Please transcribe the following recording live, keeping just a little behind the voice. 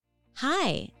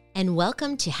Hi, and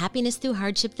welcome to Happiness Through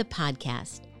Hardship, the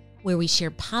podcast, where we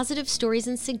share positive stories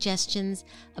and suggestions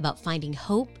about finding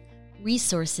hope,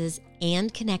 resources,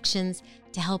 and connections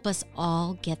to help us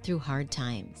all get through hard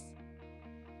times.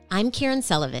 I'm Karen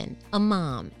Sullivan, a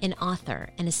mom, an author,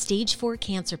 and a stage 4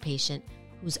 cancer patient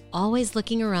who's always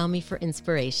looking around me for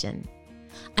inspiration.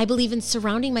 I believe in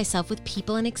surrounding myself with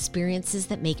people and experiences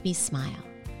that make me smile.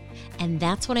 And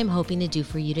that's what I'm hoping to do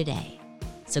for you today.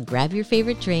 So grab your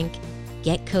favorite drink,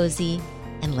 get cozy,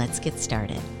 and let's get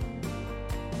started.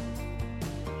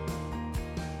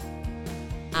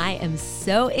 I am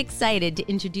so excited to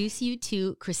introduce you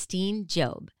to Christine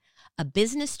Job, a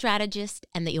business strategist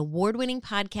and the award-winning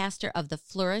podcaster of the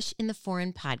Flourish in the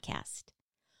Foreign podcast.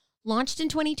 Launched in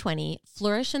 2020,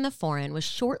 Flourish in the Foreign was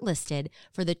shortlisted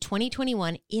for the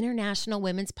 2021 International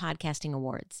Women's Podcasting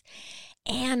Awards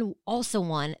and also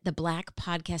won the Black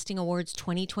Podcasting Awards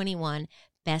 2021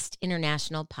 Best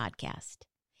International Podcast.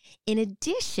 In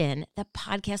addition, the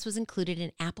podcast was included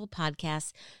in Apple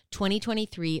Podcasts'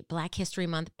 2023 Black History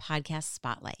Month Podcast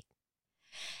Spotlight.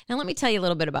 Now, let me tell you a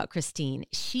little bit about Christine.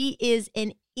 She is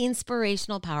an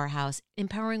inspirational powerhouse,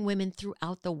 empowering women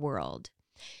throughout the world.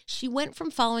 She went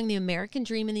from following the American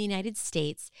dream in the United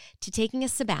States to taking a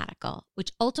sabbatical,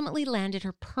 which ultimately landed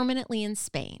her permanently in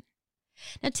Spain.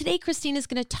 Now, today, Christine is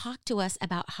going to talk to us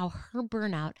about how her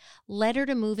burnout led her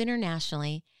to move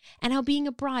internationally and how being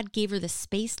abroad gave her the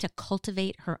space to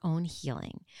cultivate her own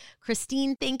healing.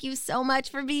 Christine, thank you so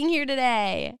much for being here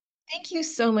today. Thank you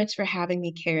so much for having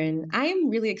me, Karen. I am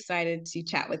really excited to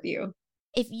chat with you.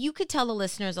 If you could tell the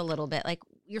listeners a little bit, like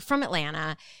you're from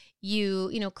Atlanta,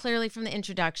 you know, clearly from the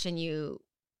introduction, you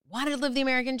wanted to live the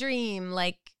American dream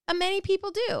like many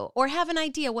people do, or have an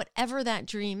idea, whatever that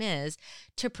dream is,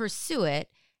 to pursue it.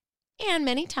 And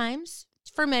many times,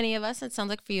 for many of us, it sounds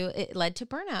like for you, it led to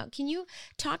burnout. Can you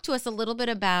talk to us a little bit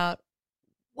about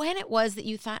when it was that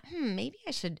you thought, maybe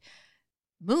I should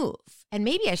move, and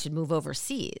maybe I should move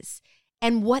overseas,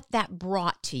 and what that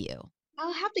brought to you?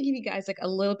 I'll have to give you guys like a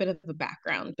little bit of a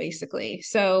background, basically.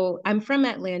 So I'm from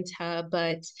Atlanta,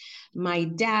 but my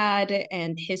dad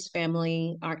and his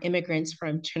family are immigrants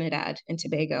from Trinidad and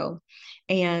Tobago.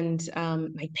 And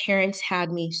my parents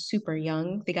had me super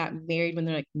young. They got married when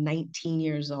they're like 19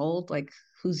 years old. Like,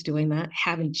 who's doing that?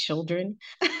 Having children.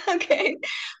 Okay.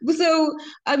 So,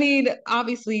 I mean,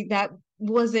 obviously that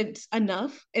wasn't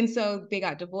enough. And so they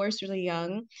got divorced really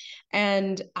young.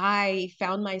 And I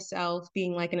found myself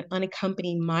being like an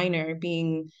unaccompanied minor,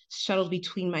 being shuttled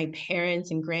between my parents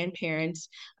and grandparents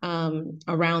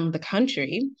around the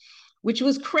country, which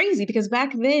was crazy because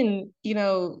back then,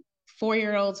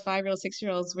 4-year-olds, 5-year-olds,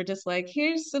 6-year-olds were just like,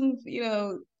 here's some,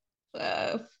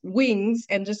 wings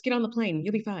and just get on the plane.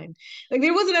 You'll be fine. Like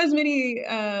there wasn't as many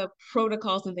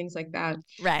protocols and things like that.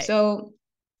 Right. So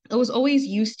I was always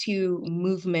used to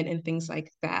movement and things like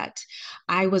that.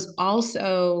 I was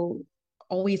also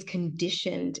always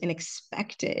conditioned and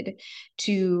expected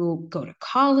to go to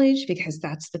college because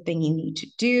that's the thing you need to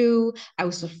do. I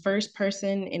was the first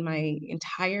person in my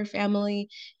entire family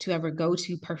to ever go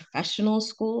to professional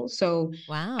school. So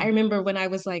I Wow. remember when I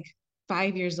was like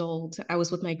 5 years old, I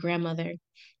was with my grandmother.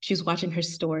 She was watching her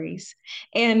stories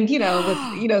and,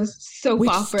 with, soap Which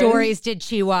operas. stories did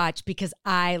she watch? Because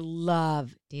I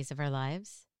love Days of Our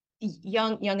Lives.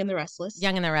 Young and the Restless.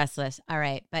 Young and the Restless. All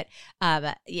right. But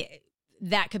yeah,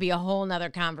 that could be a whole nother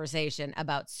conversation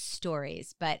about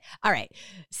stories. But all right.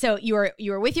 So you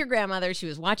were with your grandmother. She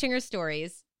was watching her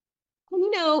stories.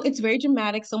 It's very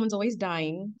dramatic. Someone's always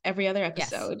dying every other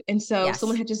Yes. episode. And so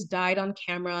someone Yes. had just died on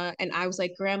camera. And I was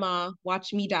like, Grandma,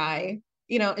 watch me die.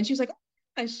 And she was like,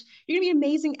 gosh, you're gonna be an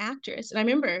amazing actress. And I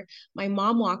remember my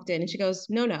mom walked in and she goes,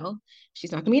 no,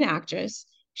 she's not gonna be an actress.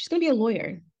 She's gonna be a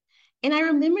lawyer. And I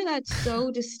remember that so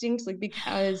distinctly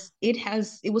because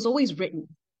it was always written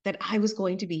that I was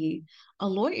going to be a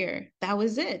lawyer. That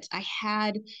was it. I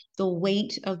had the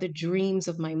weight of the dreams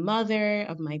of my mother,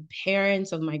 of my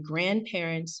parents, of my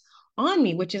grandparents on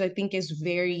me, which is, I think, is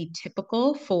very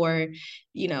typical for,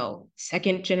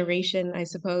 second generation, I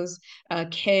suppose,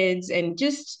 kids and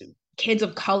just kids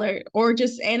of color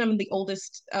and I'm the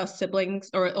oldest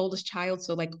siblings or oldest child.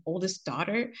 So like oldest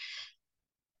daughter.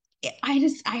 I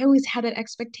always had that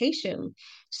expectation.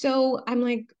 So I'm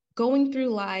like going through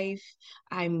life,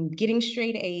 I'm getting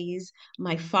straight A's.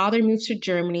 My father moves to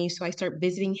Germany, so I start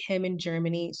visiting him in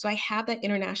Germany. So I have that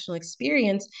international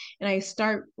experience and I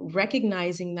start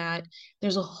recognizing that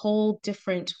there's a whole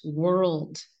different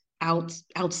world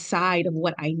outside of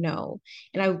what I know.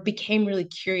 And I became really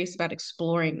curious about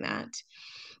exploring that.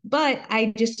 But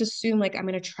I just assume like I'm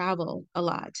going to travel a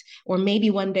lot, or maybe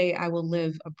one day I will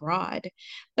live abroad.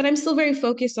 But I'm still very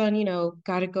focused on,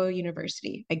 got to go to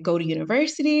university. I go to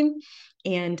university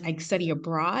and I study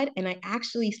abroad. And I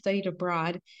actually studied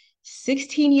abroad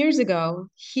 16 years ago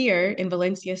here in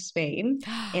Valencia, Spain.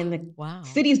 And the Wow.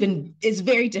 city is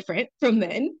very different from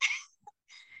then,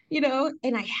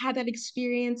 and I had that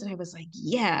experience and I was like,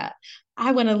 yeah,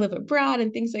 I want to live abroad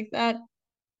and things like that.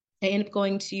 I ended up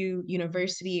going to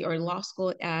university or law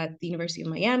school at the University of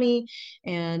Miami.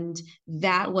 And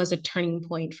that was a turning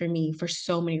point for me for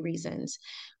so many reasons.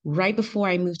 Right before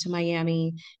I moved to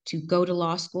Miami to go to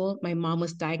law school, my mom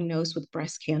was diagnosed with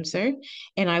breast cancer.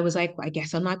 And I was like, well, I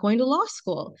guess I'm not going to law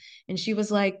school. And she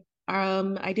was like,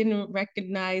 I didn't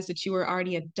recognize that you were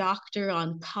already a doctor,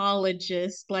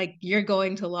 oncologist, like you're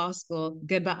going to law school.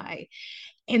 Goodbye.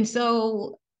 And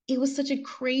so it was such a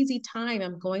crazy time.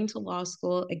 I'm going to law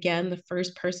school again, the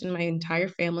first person in my entire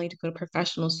family to go to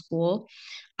professional school.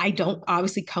 I don't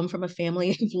obviously come from a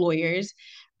family of lawyers.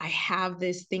 I have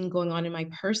this thing going on in my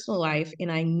personal life,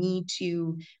 and I need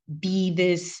to be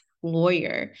this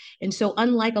lawyer. And so,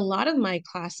 unlike a lot of my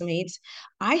classmates,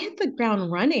 I hit the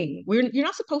ground running. You're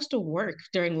not supposed to work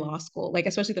during law school, like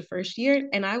especially the first year.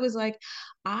 And I was like,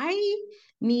 I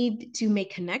need to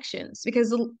make connections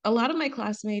because a lot of my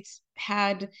classmates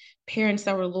had parents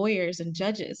that were lawyers and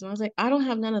judges, and I was like, I don't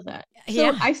have none of that. So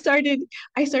Yeah. I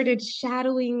started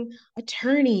shadowing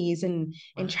attorneys and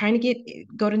Wow. trying to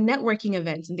go to networking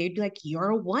events, and they'd be like,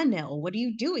 you're a 1L, what are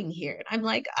you doing here? And I'm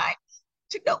like, I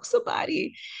to know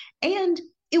somebody. And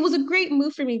it was a great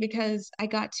move for me because I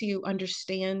got to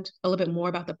understand a little bit more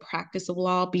about the practice of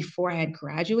law before I had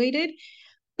graduated.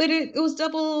 But it was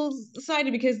double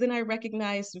sided because then I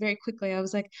recognized very quickly, I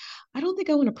was like, I don't think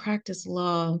I want to practice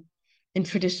law in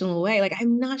traditional way. Like,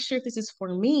 I'm not sure if this is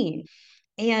for me.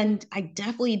 And I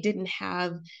definitely didn't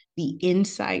have the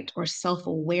insight or self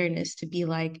awareness to be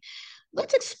like,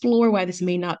 let's explore why this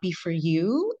may not be for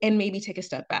you and maybe take a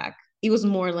step back. It was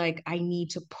more like I need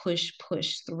to push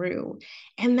through.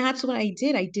 And that's what I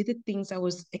did. I did the things that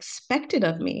was expected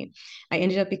of me. I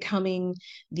ended up becoming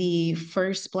the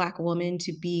first Black woman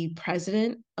to be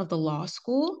president of the law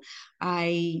school.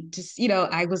 I just,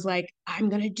 I was like, I'm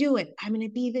going to do it. I'm going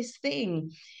to be this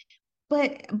thing.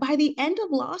 But by the end of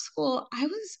law school, I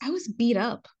was beat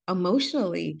up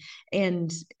emotionally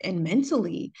and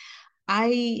mentally.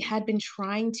 I had been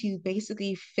trying to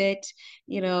basically fit,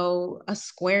 a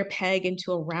square peg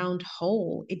into a round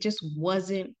hole. It just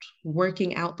wasn't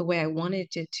working out the way I wanted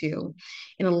it to.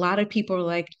 And a lot of people are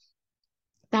like,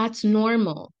 that's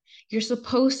normal. You're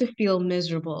supposed to feel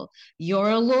miserable. You're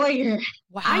a lawyer.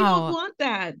 I don't Wow. want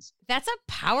that. That's a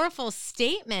powerful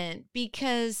statement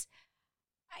because,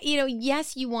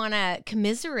 yes, you want to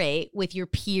commiserate with your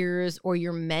peers or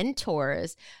your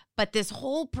mentors, but this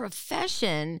whole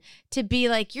profession to be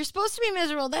like, you're supposed to be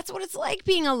miserable. That's what it's like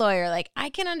being a lawyer. Like, I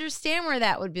can understand where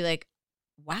that would be like,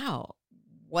 wow,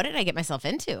 what did I get myself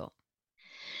into?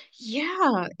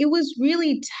 Yeah, it was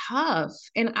really tough.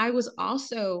 And I was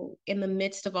also in the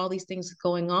midst of all these things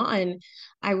going on,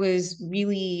 I was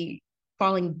really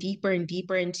falling deeper and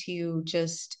deeper into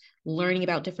just learning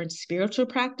about different spiritual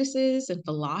practices and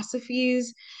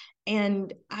philosophies.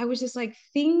 And I was just like,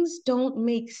 things don't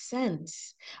make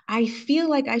sense. I feel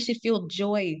like I should feel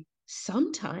joy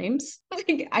sometimes.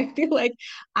 Like, I feel like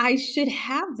I should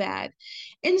have that.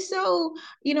 And so,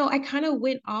 I kind of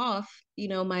went off, I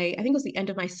think it was the end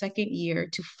of my second year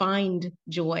to find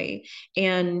joy.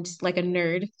 And like a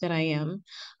nerd that I am,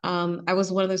 I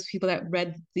was one of those people that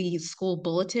read the school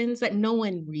bulletins that no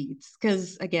one reads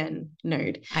because, again,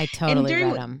 nerd. I And totally read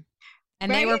during, them.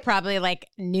 And they were right? probably like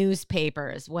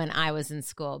newspapers when I was in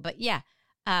school. But yeah,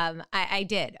 I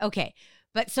did. Okay.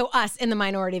 But so us in the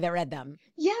minority that read them.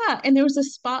 Yeah, and there was a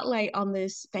spotlight on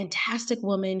this fantastic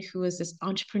woman who was this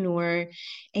entrepreneur,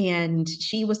 and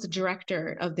she was the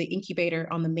director of the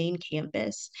incubator on the main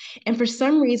campus. And for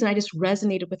some reason, I just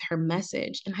resonated with her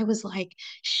message. And I was like,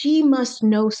 she must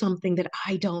know something that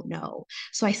I don't know.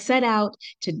 So I set out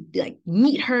to like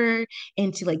meet her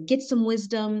and to like get some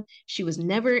wisdom. She was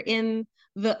never in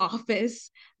the office.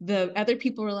 The other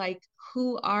people were like,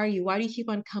 who are you? Why do you keep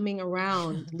on coming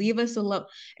around? Leave us alone.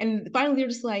 And finally, they're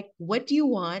just like, what do you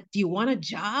want? Do you want a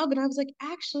job? And I was like,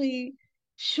 actually,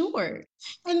 sure.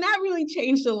 And that really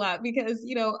changed a lot because,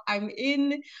 I'm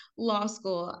in law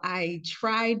school. I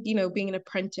tried, being an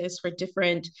apprentice for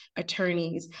different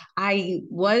attorneys. I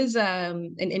was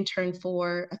an intern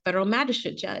for a federal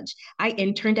magistrate judge. I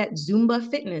interned at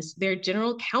Zumba Fitness, their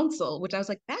general counsel, which I was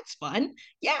like, that's fun.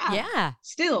 Yeah, Yeah.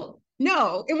 still.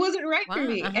 No, it wasn't right for Wow.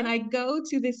 me. And Uh-huh. I go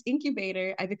to this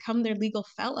incubator, I become their legal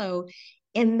fellow,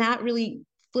 And that really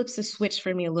flips the switch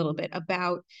for me a little bit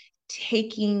about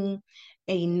taking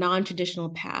a non-traditional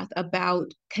path,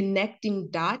 about connecting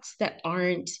dots that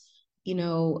aren't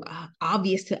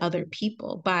obvious to other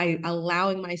people by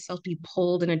allowing myself to be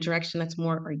pulled in a direction that's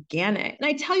more organic. And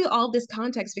I tell you all this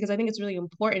context because I think it's really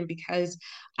important because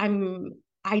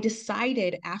I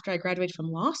decided after I graduated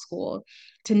from law school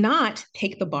to not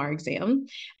take the bar exam,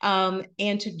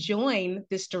 and to join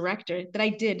this director that I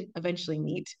did eventually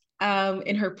meet,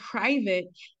 in her private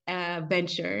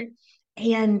venture.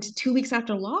 And 2 weeks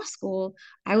after law school,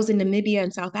 I was in Namibia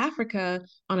and South Africa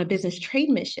on a business trade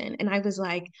mission. And I was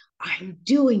like, I'm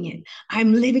doing it.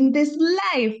 I'm living this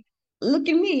life. Look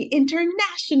at me,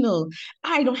 international.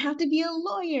 I don't have to be a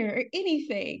lawyer or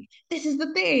anything. This is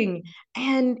the thing.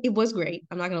 And it was great.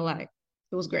 I'm not going to lie.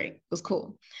 It was great. It was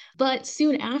cool. But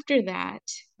soon after that,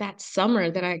 that summer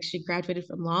that I actually graduated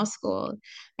from law school,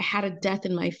 I had a death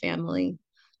in my family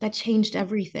that changed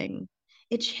everything.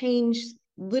 It changed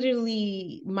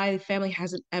literally, my family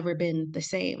hasn't ever been the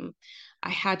same. I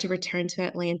had to return to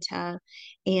Atlanta,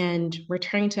 and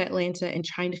returning to Atlanta and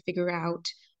trying to figure out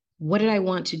what did I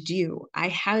want to do. I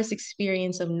had this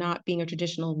experience of not being a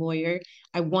traditional lawyer.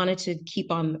 I wanted to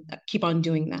keep on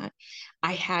doing that.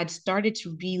 I had started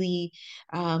to really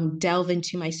delve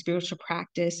into my spiritual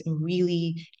practice and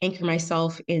really anchor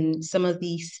myself in some of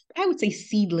these, I would say,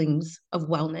 seedlings of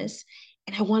wellness.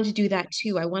 And I wanted to do that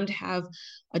too. I wanted to have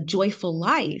a joyful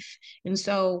life. And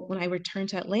so when I returned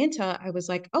to Atlanta, I was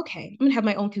like, okay, I'm going to have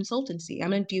my own consultancy. I'm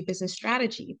going to do business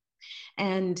strategy,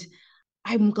 and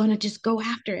I'm going to just go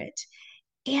after it.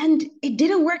 And it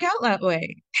didn't work out that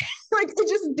way. Like, it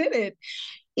just didn't.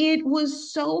 It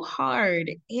was so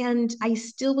hard. And I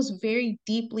still was very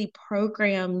deeply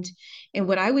programmed in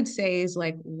what I would say is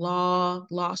like law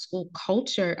school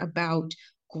culture about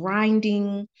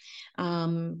grinding,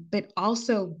 but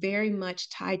also very much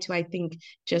tied to, I think,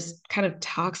 just kind of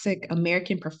toxic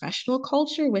American professional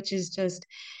culture, which is just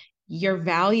your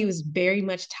value is very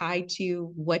much tied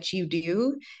to what you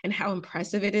do and how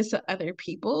impressive it is to other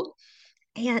people.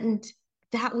 And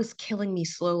that was killing me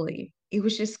slowly. It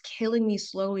was just killing me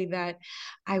slowly that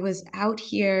I was out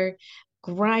here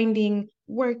grinding,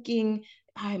 working.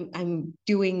 I'm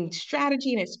doing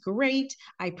strategy and it's great.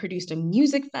 I produced a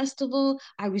music festival.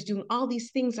 I was doing all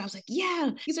these things. I was like, yeah,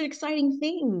 these are exciting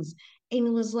things. And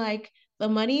it was like, the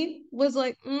money was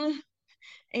like,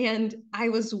 and I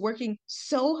was working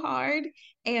so hard,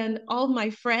 and all of my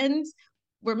friends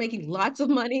were making lots of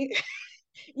money.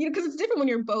 Because it's different when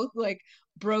you're both like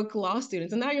broke law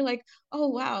students, and now you're like, oh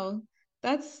wow,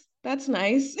 that's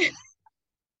nice.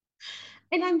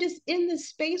 And I'm just in this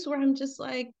space where I'm just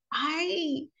like,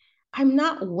 I'm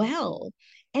not well.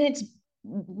 And it's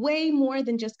way more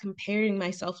than just comparing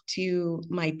myself to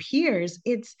my peers.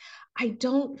 It's I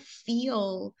don't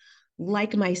feel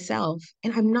like myself,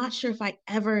 and I'm not sure if I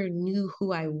ever knew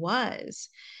who I was.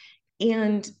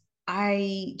 And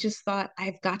I just thought,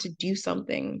 I've got to do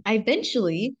something. I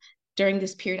eventually, during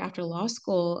this period after law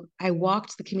school, I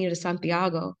walked the Camino de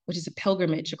Santiago, which is a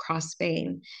pilgrimage across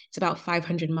Spain. It's about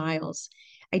 500 miles.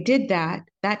 I did that.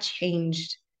 That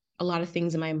changed a lot of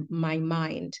things in my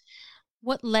mind.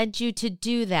 What led you to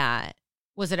do that?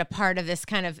 Was it a part of this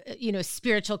kind of,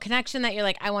 spiritual connection that you're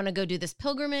like, I want to go do this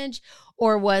pilgrimage?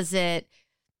 Or was it,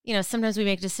 sometimes we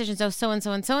make decisions, oh, so and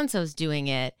so and so and so is doing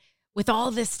it. With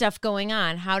all this stuff going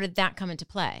on, how did that come into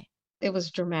play? It was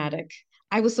dramatic.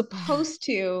 I was supposed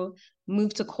to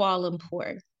move to Kuala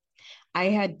Lumpur. I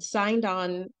had signed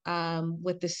on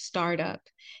with this startup,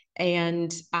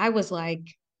 and I was like,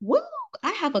 whoa,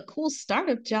 I have a cool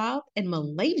startup job in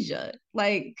Malaysia.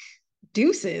 Like,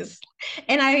 deuces.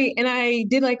 And I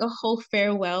did like a whole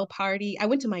farewell party. I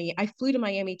flew to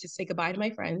Miami to say goodbye to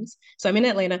my friends. So I'm in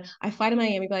Atlanta. I fly to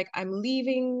Miami, be like, I'm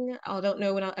leaving. I don't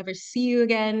know when I'll ever see you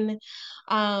again.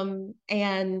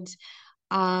 And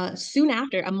soon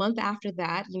after, a month after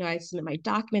that, I submit my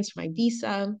documents for my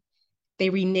visa. They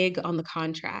renege on the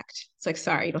contract. It's like,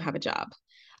 sorry, you don't have a job.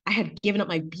 I had given up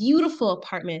my beautiful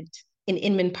apartment in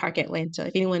Inman Park, Atlanta.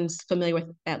 If anyone's familiar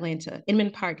with Atlanta,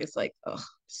 Inman Park is like, oh,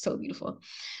 so beautiful.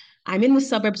 I'm in the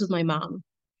suburbs with my mom.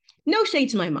 No shade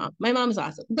to my mom. My mom is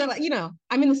awesome. But,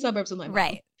 I'm in the suburbs with my mom.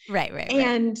 Right, right, right, right.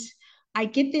 And I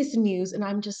get this news and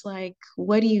I'm just like,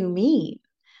 what do you mean?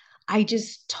 I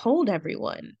just told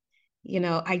everyone,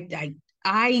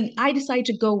 I decided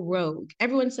to go rogue.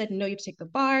 Everyone said, no, you have to take the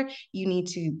bar. You need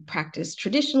to practice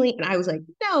traditionally. And I was like,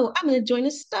 no, I'm going to join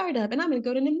a startup and I'm going to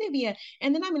go to Namibia.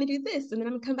 And then I'm going to do this. And then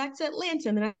I'm going to come back to Atlanta.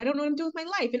 And then I don't know what I'm doing with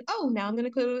my life. And oh, now I'm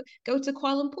going to go to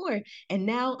Kuala Lumpur. And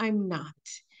now I'm not.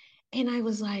 And I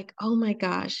was like, oh my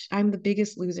gosh, I'm the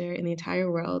biggest loser in the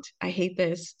entire world. I hate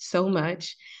this so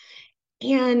much.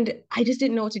 And I just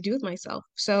didn't know what to do with myself.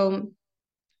 So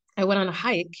I went on a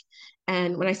hike.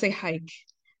 And when I say hike,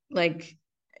 like,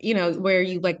 where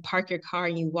you like park your car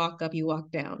and you walk up, you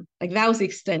walk down. Like that was the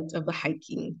extent of the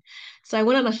hiking. So I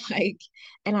went on a hike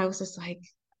and I was just like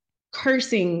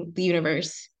cursing the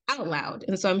universe out loud.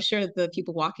 And so I'm sure the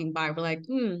people walking by were like,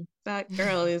 that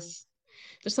girl is,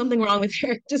 there's something wrong with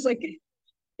her. Just like,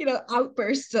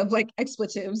 outbursts of like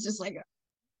expletives, just like,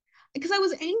 because I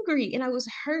was angry and I was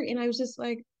hurt and I was just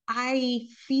like, I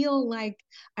feel like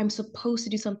I'm supposed to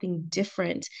do something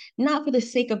different, not for the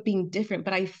sake of being different,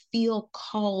 but I feel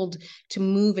called to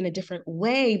move in a different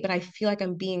way. But I feel like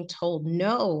I'm being told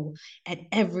no at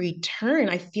every turn.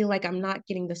 I feel like I'm not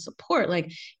getting the support.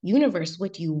 Like, universe,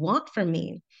 what do you want from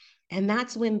me? And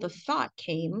that's when the thought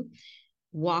came,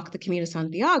 walk the Camino de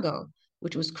Santiago,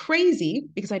 which was crazy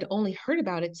because I'd only heard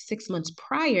about it 6 months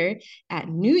prior at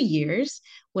New Year's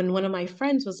when one of my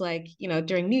friends was like,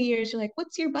 during New Year's, you're like,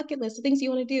 what's your bucket list of things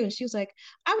you want to do? And she was like,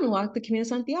 I want to walk the Camino de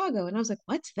Santiago. And I was like,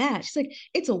 what's that? She's like,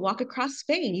 it's a walk across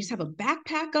Spain. You just have a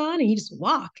backpack on and you just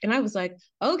walk. And I was like,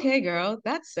 okay, girl,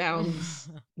 that sounds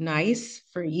nice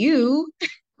for you.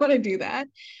 Want to do that?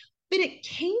 But it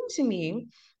came to me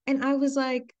and I was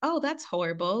like, oh, that's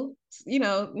horrible.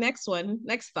 Next one,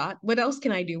 next thought. What else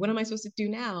can I do? What am I supposed to do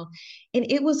now? And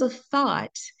it was a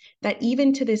thought that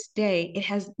even to this day,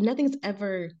 nothing's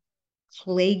ever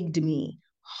plagued me,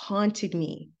 haunted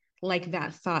me like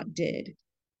that thought did.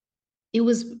 It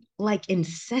was like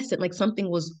incessant, like something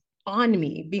was on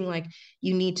me, being like,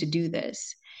 you need to do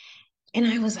this. And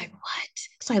I was like, what?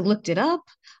 So I looked it up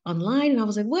online and I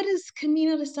was like, what is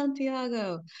Camino de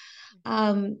Santiago?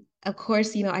 Of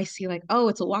course, I see like, oh,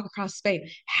 it's a walk across Spain.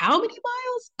 How many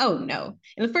miles? Oh no.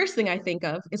 And the first thing I think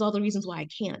of is all the reasons why I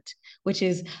can't, which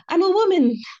is I'm a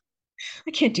woman.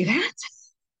 I can't do that.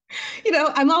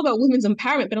 I'm all about women's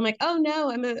empowerment, but I'm like, oh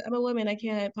no, I'm a woman. I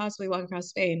can't possibly walk across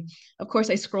Spain. Of course,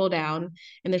 I scroll down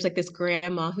and there's like this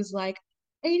grandma who's like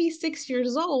 86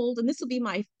 years old, and this will be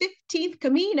my 15th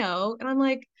Camino. And I'm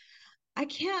like, I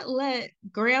can't let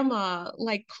grandma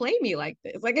like play me like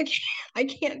this. Like I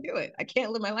can't do it. I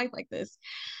can't live my life like this.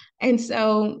 And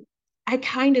so I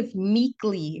kind of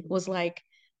meekly was like,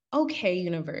 okay,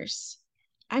 universe,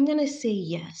 I'm gonna say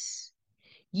yes.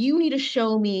 You need to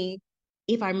show me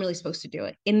if I'm really supposed to do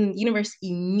it. And the universe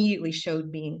immediately showed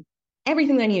me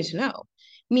everything that I needed to know.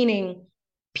 Meaning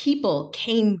people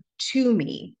came to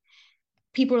me,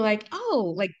 people were like,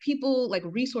 oh, like people, like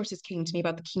resources came to me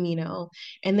about the Camino.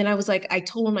 And then I was like, I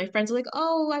told one of my friends, like,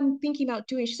 oh, I'm thinking about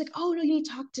doing it. She's like, oh, no, you need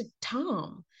to talk to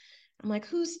Tom. I'm like,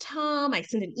 who's Tom? I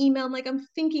sent an email. I'm like, I'm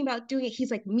thinking about doing it. He's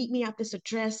like, meet me at this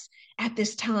address at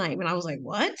this time. And I was like,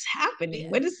 what's happening?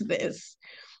 What is this?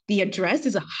 The address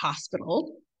is a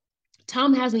hospital.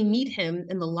 Tom has me meet him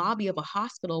in the lobby of a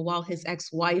hospital while his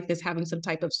ex-wife is having some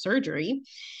type of surgery.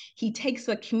 He takes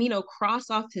a Camino cross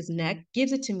off his neck,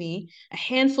 gives it to me, a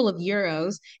handful of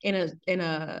euros in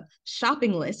a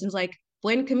shopping list, and is like,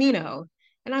 Buen Camino.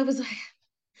 And I was like,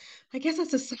 I guess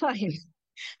that's a sign.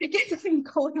 I guess I'm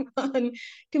going on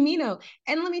Camino.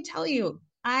 And let me tell you,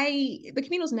 the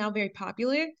Camino is now very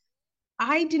popular.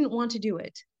 I didn't want to do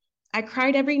it. I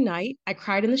cried every night. I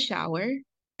cried in the shower.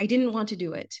 I didn't want to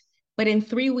do it. But in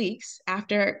 3 weeks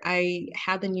after I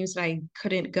had the news that I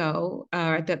couldn't go,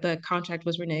 that the contract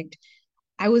was reneged,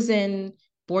 I was in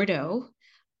Bordeaux,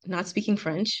 not speaking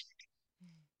French,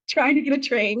 trying to get a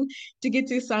train to get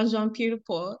to Saint Jean Pied de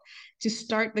Port to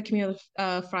start the Camino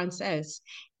Francaise.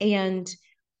 And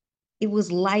it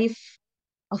was life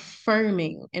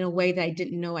affirming in a way that I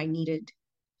didn't know I needed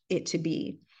it to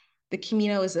be. The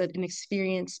Camino is an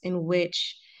experience in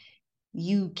which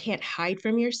you can't hide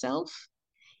from yourself.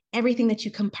 Everything that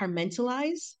you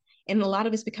compartmentalize, and a lot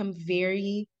of us become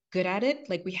very good at it.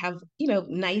 Like we have,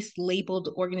 nice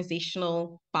labeled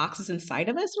organizational boxes inside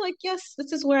of us. We're like, yes,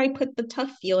 this is where I put the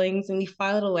tough feelings, and we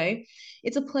file it away.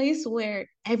 It's a place where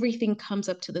everything comes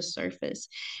up to the surface.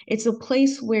 It's a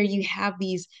place where you have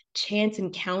these chance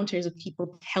encounters of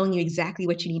people telling you exactly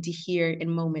what you need to hear in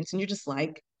moments. And you're just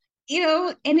like,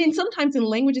 and then sometimes in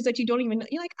languages that you don't even know,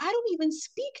 you're like, I don't even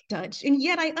speak Dutch. And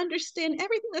yet I understand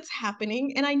everything that's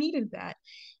happening. And I needed that.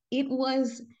 It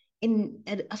was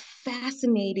a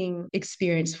fascinating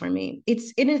experience for me. It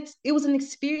was an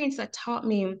experience that taught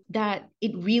me that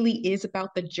it really is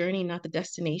about the journey, not the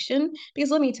destination. Because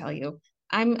let me tell you,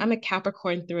 I'm a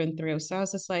Capricorn through and through. So I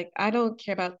was just like, I don't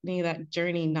care about any of that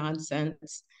journey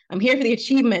nonsense. I'm here for the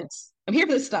achievements. I'm here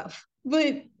for the stuff.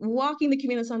 But walking the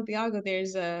Camino de Santiago,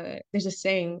 there's a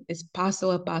saying, it's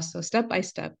paso a paso, step by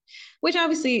step, which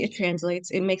obviously it translates.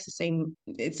 It makes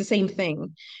it's the same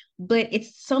thing, but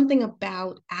it's something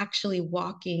about actually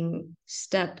walking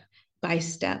step by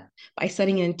step by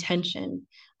setting an intention.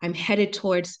 I'm headed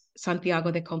towards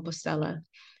Santiago de Compostela.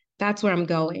 That's where I'm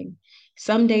going.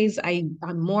 Some days I'm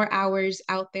more hours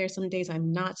out there, some days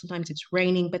I'm not. Sometimes it's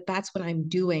raining, but that's what I'm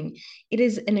doing. It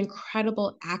is an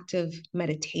incredible active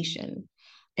meditation.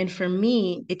 And for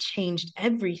me, it changed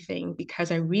everything because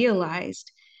I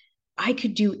realized I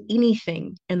could do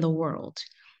anything in the world,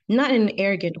 not in an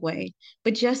arrogant way,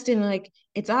 but just in like,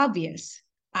 it's obvious.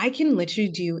 I can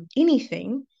literally do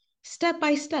anything step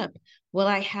by step. Will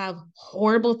I have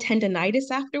horrible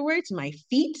tendonitis afterwards, my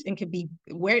feet, and could be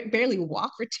barely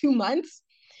walk for 2 months?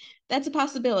 That's a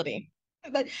possibility.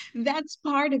 But that's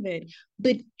part of it.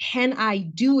 But can I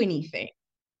do anything?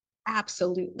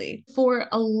 Absolutely. For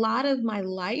a lot of my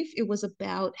life, it was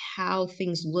about how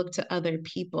things looked to other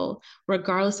people,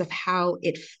 regardless of how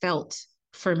it felt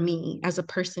for me as a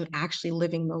person actually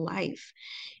living the life.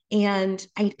 And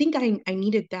I think I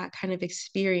needed that kind of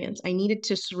experience. I needed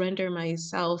to surrender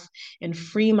myself and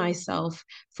free myself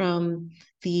from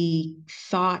the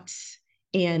thoughts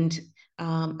and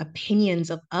opinions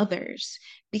of others.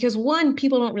 Because one,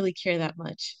 people don't really care that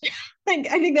much. Like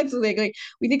I think that's like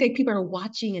we think like people are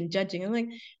watching and judging. I'm like,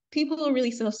 people are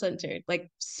really self-centered, like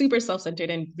super self-centered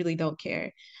and really don't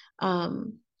care.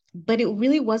 Um, but it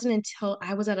really wasn't until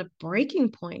I was at a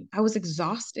breaking point. I was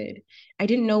exhausted. I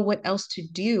didn't know what else to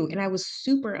do. And I was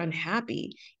super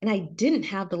unhappy. And I didn't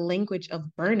have the language of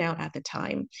burnout at the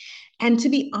time. And to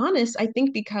be honest, I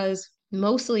think because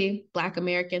mostly Black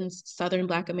Americans, Southern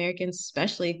Black Americans,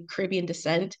 especially Caribbean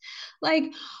descent, like,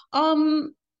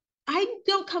 um, I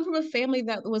don't come from a family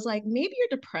that was like, maybe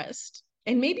you're depressed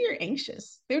and maybe you're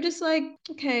anxious. They're just like,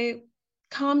 okay,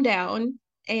 calm down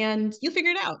and you'll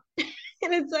figure it out.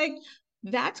 And it's like,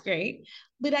 that's great.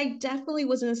 But I definitely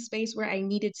was in a space where I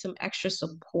needed some extra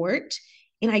support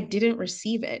and I didn't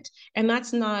receive it. And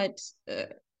uh,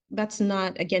 that's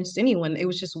not against anyone. It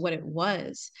was just what it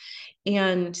was.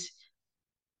 And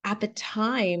at the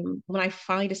time when I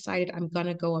finally decided I'm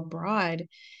gonna go abroad,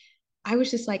 I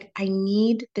was just like, I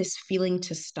need this feeling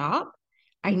to stop.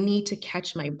 I need to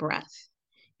catch my breath.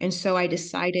 And so I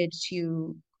decided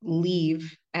to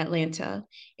leave Atlanta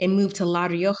and move to La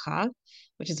Rioja,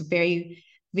 which is a very,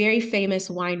 very famous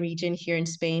wine region here in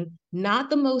Spain. Not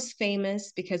the most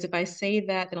famous, because if I say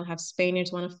that, then I'll have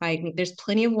Spaniards want to fight me. There's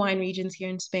plenty of wine regions here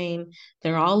in Spain.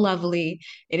 They're all lovely.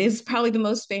 It is probably the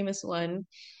most famous one.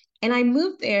 And I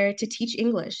moved there to teach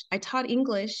English. I taught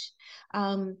English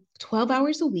 12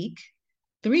 hours a week,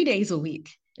 3 days a week.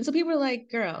 And so people were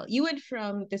like, girl, you went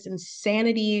from this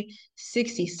insanity,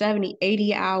 60, 70,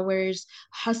 80 hours,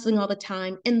 hustling all the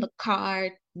time in the car,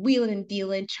 wheeling and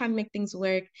dealing, trying to make things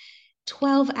work,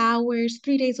 12 hours,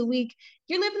 3 days a week.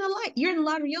 You're living a life. You're in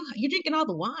La Rioja. You're drinking all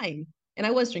the wine. And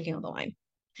I was drinking all the wine.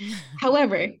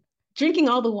 However, drinking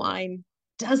all the wine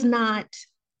does not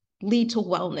lead to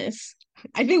wellness.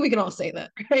 I think we can all say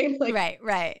that, right? Like, Right,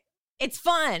 right. It's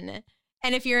fun.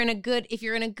 And if you're in a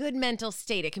good mental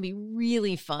state, it can be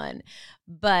really fun.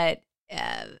 But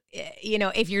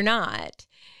if you're not,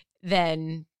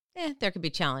 then there could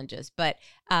be challenges. But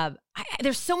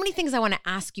there's so many things I want to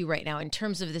ask you right now in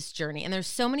terms of this journey. And there's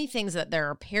so many things that there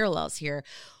are parallels here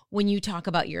when you talk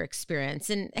about your experience.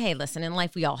 And hey, listen, in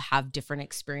life, we all have different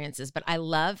experiences. But I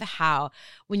love how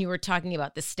when you were talking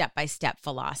about the step-by-step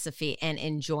philosophy and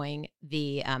enjoying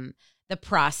the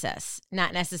process,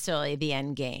 not necessarily the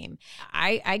end game.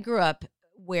 I grew up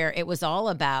where it was all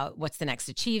about what's the next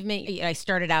achievement. I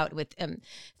started out with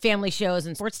family shows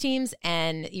and sports teams,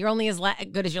 and you're only as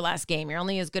good as your last game. You're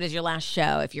only as good as your last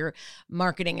show if you're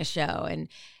marketing a show.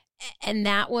 And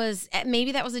that was,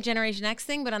 maybe that was a Generation X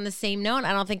thing, but on the same note,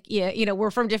 I don't think, we're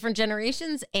from different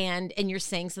generations, and you're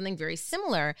saying something very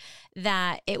similar,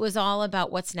 that it was all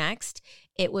about what's next.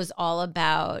 It was all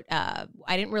about, I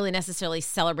didn't really necessarily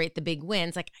celebrate the big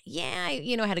wins. Like, yeah,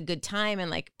 I had a good time and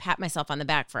like pat myself on the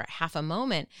back for half a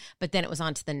moment, but then it was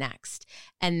on to the next.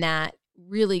 And that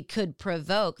really could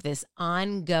provoke this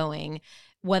ongoing,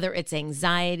 whether it's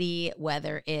anxiety,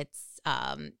 whether it's,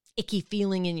 icky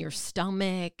feeling in your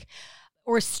stomach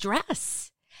or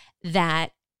stress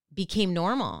that became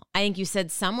normal. I think you said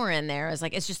somewhere in there, I was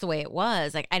like, it's just the way it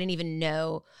was. Like, I didn't even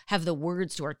have the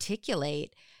words to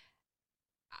articulate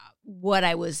what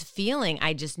I was feeling.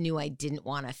 I just knew I didn't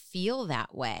want to feel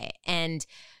that way. And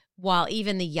while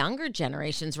even the younger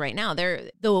generations right now,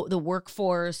 they're the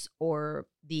workforce or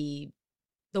the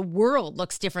the world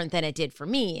looks different than it did for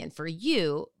me and for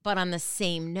you. But on the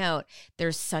same note,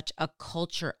 there's such a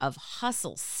culture of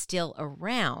hustle still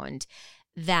around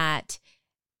that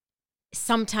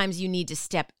sometimes you need to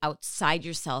step outside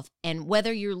yourself. And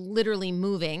whether you're literally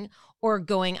moving or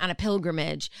going on a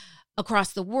pilgrimage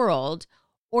across the world,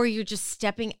 or you're just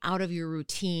stepping out of your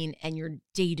routine and your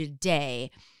day to day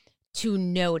to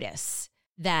notice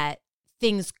that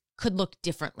things could look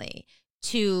differently,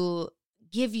 to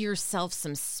give yourself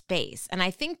some space. And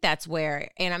I think that's where,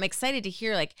 and I'm excited to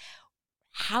hear like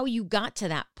how you got to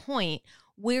that point.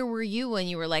 Where were you when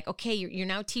you were like, okay, you're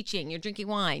now teaching, you're drinking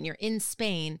wine, you're in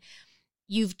Spain,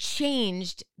 you've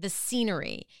changed the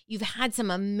scenery, you've had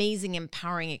some amazing,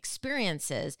 empowering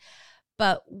experiences,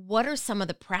 but what are some of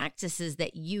the practices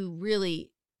that you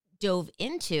really dove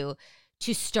into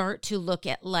to start to look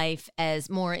at life as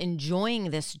more enjoying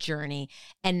this journey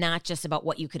and not just about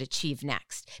what you could achieve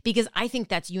next? Because I think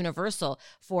that's universal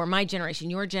for my generation,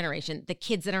 your generation, the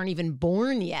kids that aren't even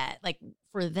born yet. Like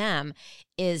for them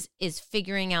is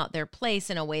figuring out their place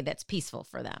in a way that's peaceful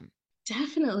for them.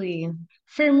 Definitely.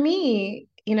 For me,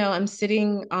 I'm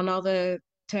sitting on all the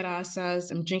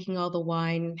terrazas, I'm drinking all the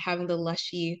wine, having the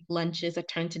lushy lunches that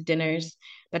turn to dinners,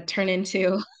 that turn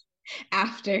into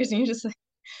afters. And you're just like,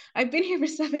 I've been here for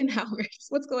 7 hours.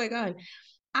 What's going on?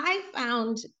 I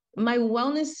found my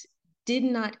wellness did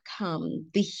not come,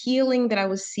 the healing that I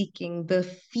was seeking, the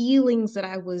feelings that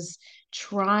I was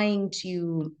trying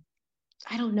to,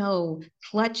 I don't know,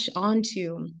 clutch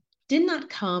onto, did not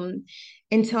come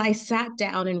until I sat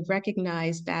down and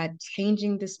recognized that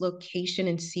changing this location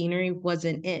and scenery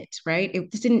wasn't it, right? It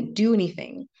just didn't do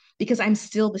anything because I'm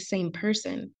still the same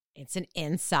person. It's an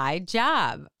inside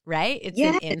job, right? It's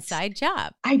an Yes, inside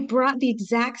job. I brought the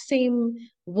exact same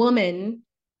woman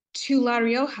to La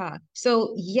Rioja.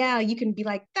 So yeah, you can be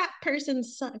like, that person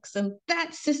sucks and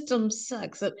that system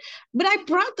sucks. But I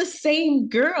brought the same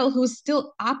girl who's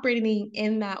still operating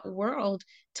in that world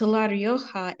to La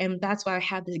Rioja. And that's why I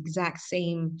had the exact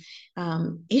same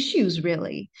issues,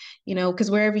 really, because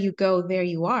wherever you go, there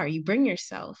you are. You bring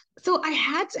yourself. So I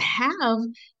had to have,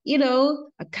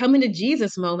 a coming to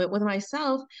Jesus moment with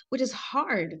myself, which is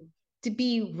hard to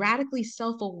be radically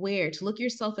self aware, to look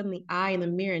yourself in the eye in the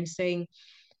mirror and saying,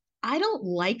 I don't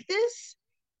like this.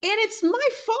 And it's my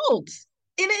fault.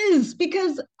 It is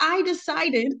because I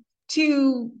decided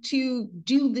to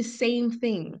do the same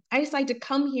thing. I decided to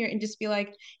come here and just be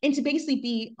like, and to basically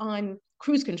be on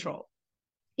cruise control.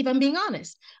 If I'm being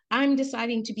honest, I'm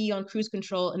deciding to be on cruise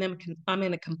control and then I'm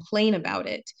going to complain about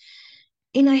it.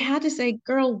 And I had to say,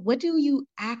 girl, what do you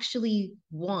actually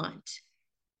want?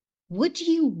 What do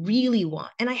you really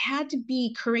want? And I had to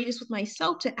be courageous with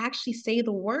myself to actually say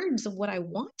the words of what I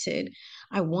wanted.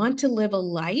 I want to live a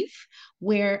life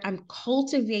where I'm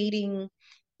cultivating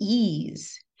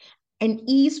ease. And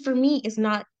ease for me is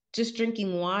not just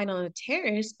drinking wine on a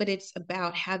terrace, but it's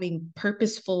about having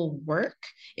purposeful work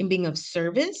and being of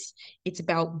service. It's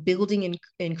about building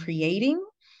and creating.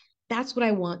 That's what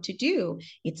I want to do.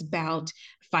 It's about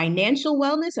financial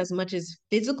wellness as much as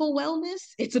physical wellness.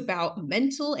 It's about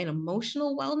mental and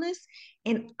emotional wellness.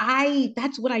 And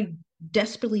that's what I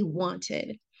desperately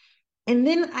wanted. And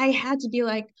then I had to be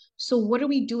like, so what are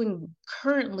we doing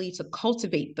currently to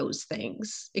cultivate those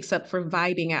things, except for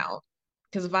vibing out?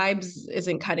 Because vibes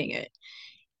isn't cutting it.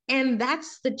 And that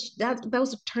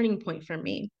was a turning point for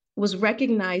me, was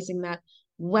recognizing that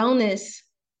wellness,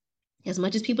 as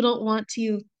much as people don't want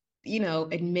to,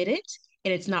 admit it,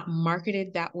 and it's not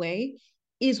marketed that way,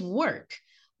 is work.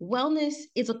 Wellness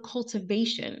is a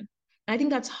cultivation. And I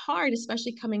think that's hard,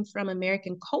 especially coming from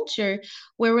American culture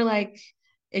where we're like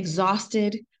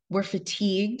exhausted, we're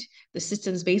fatigued. The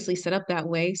system's basically set up that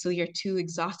way. So you're too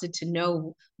exhausted to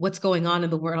know what's going on in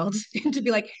the world and to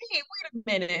be like, hey, wait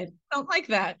a minute, I don't like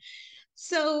that.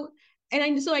 So,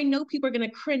 so I know people are gonna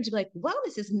cringe, be like,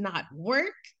 wellness is not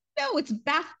work. No, it's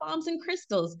bath bombs and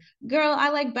crystals. Girl, I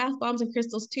like bath bombs and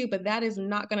crystals too, but that is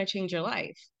not gonna change your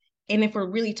life. And if we're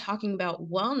really talking about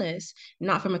wellness,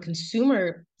 not from a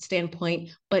consumer standpoint,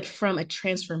 but from a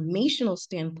transformational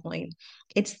standpoint,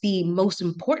 it's the most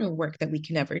important work that we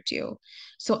can ever do.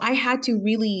 So I had to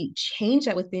really change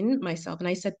that within myself. And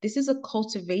I said, this is a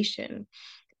cultivation.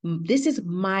 This is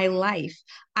my life.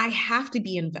 I have to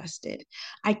be invested.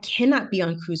 I cannot be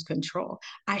on cruise control.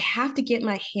 I have to get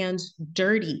my hands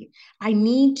dirty. I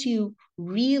need to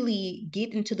really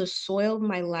get into the soil of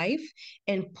my life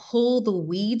and pull the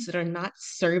weeds that are not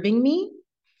serving me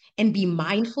and be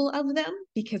mindful of them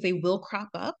because they will crop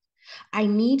up. I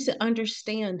need to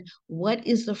understand what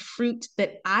is the fruit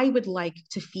that I would like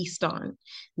to feast on.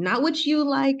 Not what you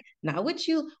like, not what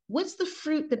you, what's the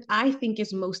fruit that I think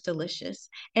is most delicious?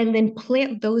 And then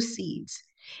plant those seeds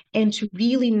and to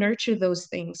really nurture those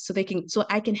things so they can, so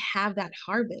I can have that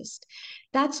harvest.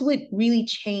 That's what really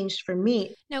changed for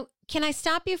me. Now, can I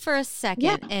stop you for a Yeah.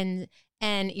 second?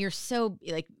 And you're so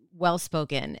like well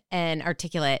spoken and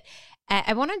articulate.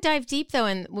 I want to dive deep though,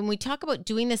 and when we talk about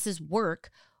doing this as work,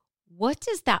 what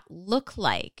does that look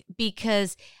like?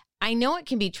 Because I know it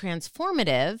can be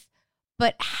transformative,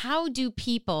 but how do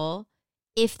people,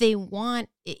 if they want,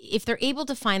 if they're able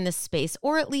to find this space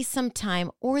or at least some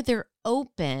time, or they're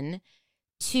open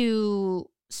to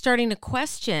starting to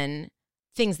question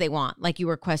things they want, like you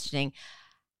were questioning,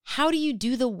 how do you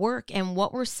do the work? And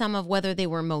what were some of, whether they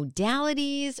were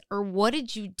modalities, or what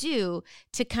did you do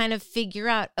to kind of figure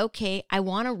out, okay, I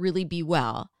want to really be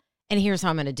well, and here's how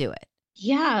I'm going to do it?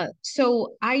 Yeah.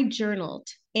 So I journaled,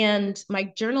 and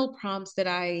my journal prompts that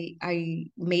I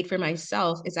made for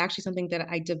myself is actually something that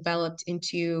I developed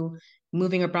into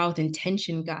moving abroad with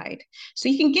intention guide. So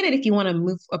you can get it if you want to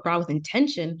move abroad with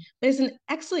intention, but it's an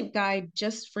excellent guide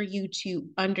just for you to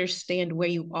understand where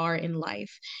you are in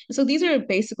life. And so these are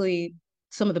basically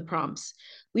some of the prompts.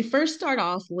 We first start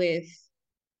off with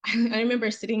I remember I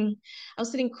was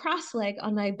sitting cross-legged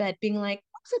on my bed, being like,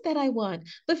 what's it that I want?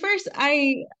 But first,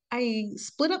 I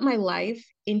split up my life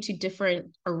into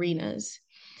different arenas.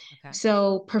 Okay.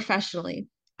 So professionally,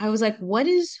 I was like, what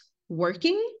is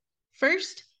working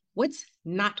first? What's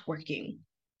not working?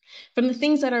 From the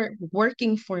things that are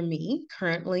working for me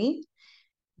currently,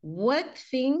 what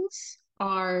things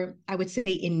are, I would say,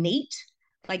 innate?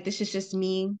 Like this is just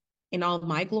me in all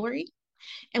my glory,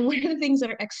 and what are the things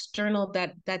that are external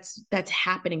that's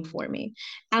happening for me?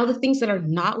 Out of the things that are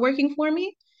not working for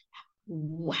me,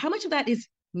 how much of that is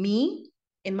me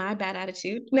and my bad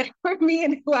attitude, for me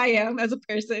and who I am as a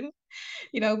person,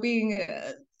 being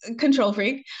a control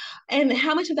freak, and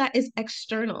how much of that is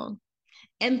external?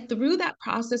 And through that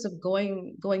process of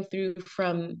going through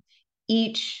from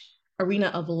each arena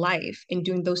of life and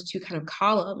doing those two kind of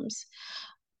columns,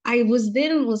 I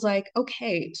was like,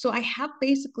 okay, so I have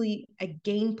basically a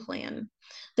game plan.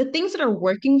 The things that are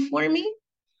working for me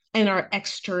and are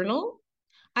external,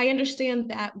 I understand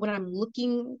that what I'm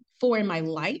looking for in my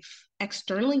life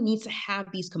externally needs to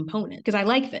have these components because I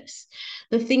like this.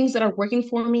 The things that are working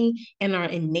for me and are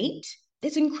innate,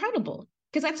 it's incredible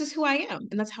because that's just who I am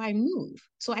and that's how I move.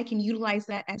 So I can utilize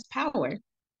that as power.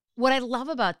 What I love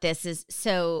about this is,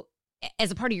 so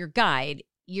as a part of your guide,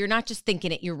 you're not just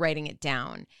thinking it, you're writing it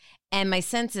down. And my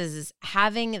sense is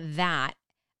having that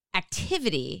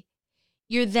activity,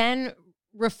 you're then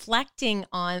reflecting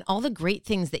on all the great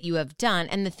things that you have done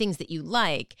and the things that you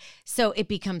like. So it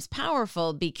becomes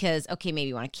powerful because, okay, maybe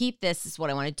you want to keep this. This is what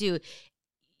I want to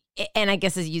do. And I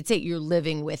guess, as you'd say, you're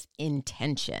living with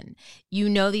intention. You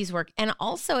know these work. And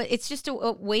also, it's just a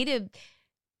way to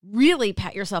really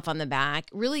pat yourself on the back,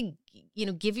 really,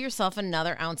 give yourself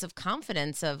another ounce of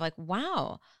confidence of like,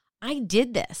 wow, I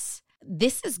did this.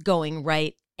 This is going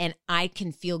right. And I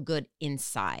can feel good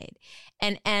inside.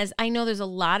 And as I know, there's a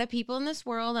lot of people in this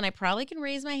world, and I probably can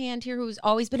raise my hand here, who's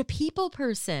always been a people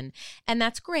person. And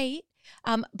that's great.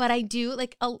 But I do,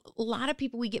 like a lot of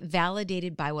people, we get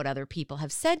validated by what other people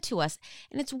have said to us.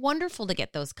 And it's wonderful to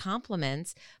get those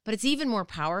compliments, but it's even more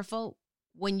powerful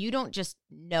when you don't just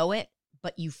know it,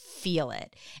 but you feel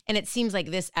it. And it seems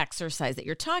like this exercise that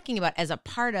you're talking about as a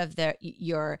part of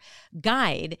your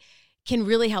guide can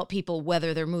really help people,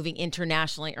 whether they're moving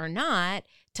internationally or not,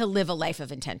 to live a life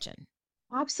of intention.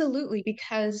 Absolutely,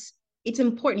 because it's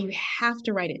important. You have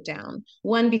to write it down.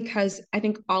 One, because I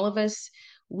think all of us,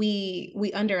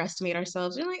 we underestimate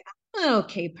ourselves. You're like, I'm an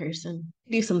okay person,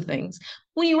 do some things.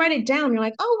 When you write it down, you're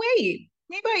like, oh wait,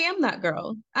 maybe I am that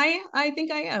girl. I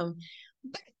think I am.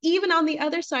 But even on the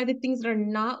other side, the things that are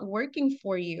not working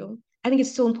for you, I think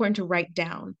it's so important to write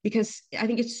down because I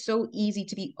think it's so easy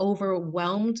to be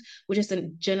overwhelmed with just a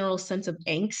general sense of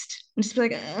angst and just be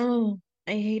like, oh,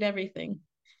 I hate everything.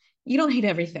 You don't hate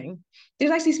everything.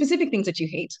 There's actually specific things that you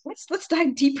hate. Let's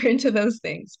dive deeper into those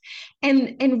things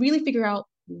and really figure out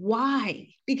why.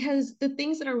 Because the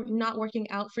things that are not working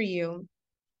out for you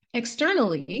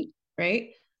externally, right,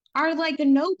 are like the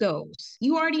no-goes.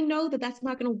 You already know that that's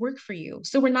not going to work for you.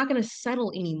 So we're not going to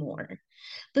settle anymore.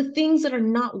 The things that are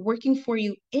not working for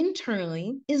you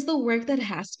internally is the work that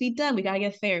has to be done. We got to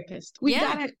get a therapist.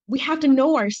 Yeah. We have to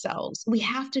know ourselves. We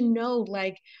have to know,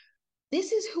 like,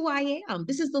 this is who I am.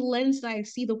 This is the lens that I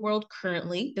see the world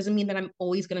currently. Doesn't mean that I'm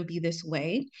always going to be this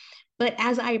way. But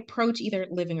as I approach either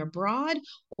living abroad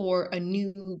or a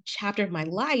new chapter of my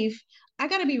life, I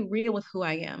got to be real with who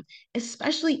I am,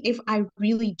 especially if I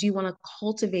really do want to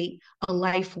cultivate a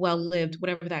life well lived,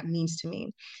 whatever that means to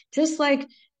me. Just like,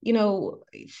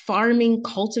 farming,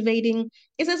 cultivating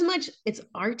is as much it's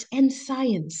art and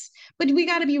science, but we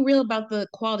got to be real about the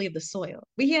quality of the soil.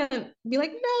 We can't be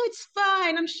like, no, it's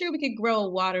fine. I'm sure we could grow a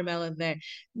watermelon there.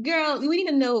 Girl, we need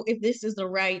to know if this is the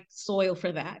right soil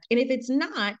for that. And if it's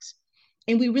not,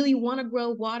 and we really want to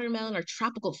grow watermelon or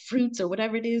tropical fruits or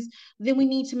whatever it is, then we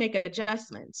need to make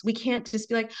adjustments. We can't just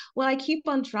be like, well, I keep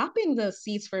on dropping the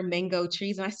seeds for mango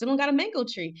trees and I still don't got a mango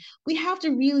tree. We have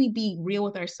to really be real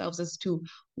with ourselves as to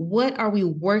what are we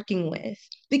working with?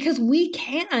 Because we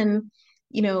can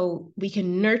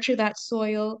nurture that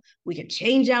soil, we can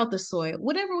change out the soil,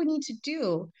 whatever we need to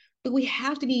do. But we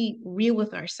have to be real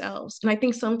with ourselves. And I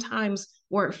think sometimes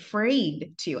we're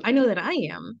afraid to. I know that I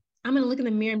am. I'm going to look in the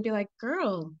mirror and be like,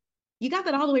 girl, you got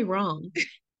that all the way wrong.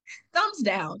 Thumbs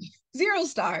down, 0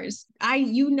 stars.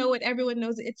 You know it, everyone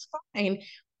knows it, it's fine.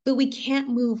 But we can't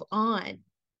move on.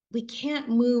 We can't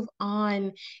move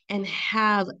on and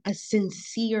have a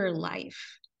sincere life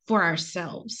for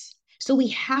ourselves. So we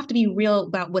have to be real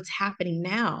about what's happening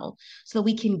now so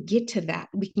we can get to that.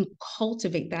 We can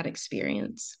cultivate that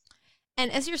experience. And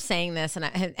as you're saying this, and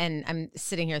I'm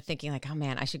sitting here thinking like, oh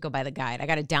man, I should go buy the guide. I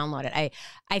got to download it.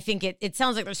 I think it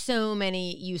sounds like there's so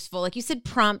many useful, like you said,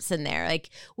 prompts in there. Like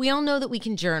we all know that we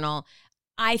can journal.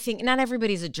 I think not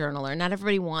everybody's a journaler. Not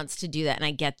everybody wants to do that, and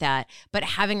I get that. But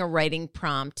having a writing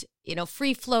prompt,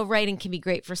 free flow writing can be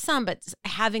great for some, but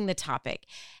having the topic,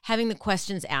 having the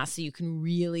questions asked so you can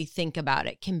really think about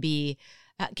it can be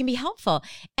helpful.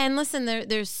 And listen,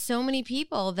 there's so many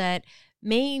people that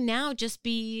may now just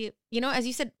be, as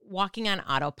you said, walking on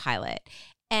autopilot.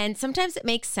 And sometimes it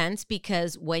makes sense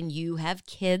because when you have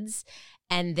kids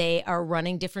and they are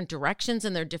running different directions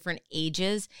and they're different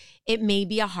ages, it may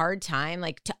be a hard time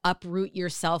like to uproot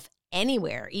yourself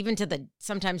anywhere, even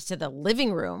sometimes to the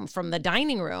living room from the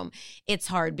dining room. It's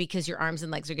hard because your arms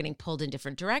and legs are getting pulled in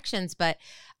different directions. But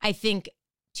I think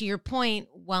to your point,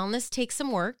 wellness takes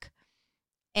some work.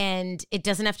 And it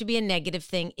doesn't have to be a negative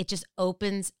thing. It just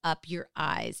opens up your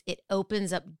eyes. It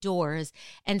opens up doors.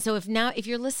 And so if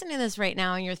you're listening to this right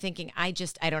now and you're thinking, I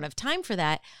don't have time for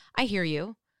that, I hear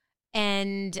you.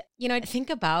 And, think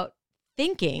about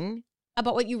thinking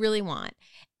about what you really want.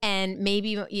 And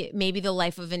maybe the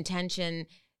life of intention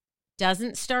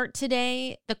doesn't start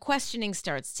today. The questioning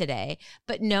starts today.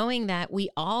 But knowing that we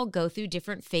all go through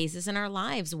different phases in our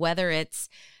lives, whether it's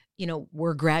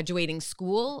we're graduating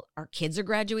school, our kids are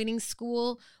graduating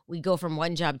school, we go from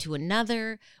one job to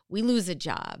another, we lose a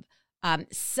job.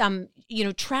 Some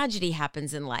tragedy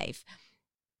happens in life.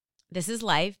 This is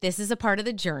life. This is a part of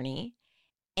the journey.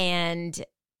 And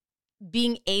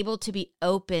being able to be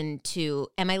open to,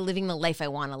 am I living the life I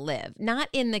want to live? Not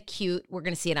in the cute, we're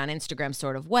going to see it on Instagram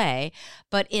sort of way,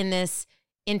 but in this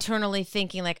internally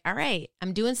thinking like, all right,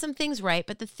 I'm doing some things right,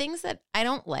 but the things that I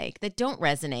don't like, that don't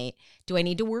resonate, do I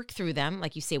need to work through them?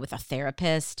 Like you say, with a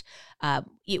therapist,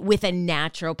 with a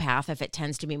naturopath, if it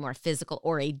tends to be more physical,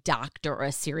 or a doctor or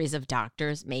a series of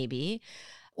doctors, maybe.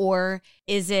 Or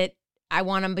is it, I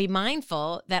want to be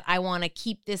mindful that I want to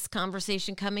keep this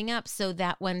conversation coming up so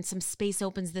that when some space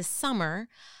opens this summer,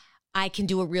 I can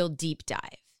do a real deep dive.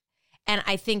 And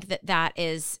I think that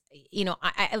is,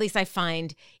 at least I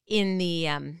find in the,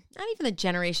 not even the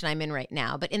generation I'm in right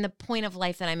now, but in the point of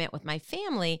life that I'm at with my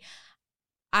family,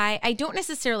 I don't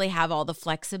necessarily have all the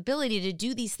flexibility to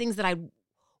do these things that I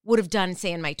would have done,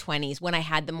 say, in my 20s when I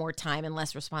had the more time and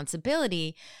less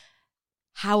responsibility.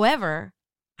 However,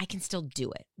 I can still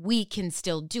do it. We can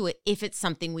still do it if it's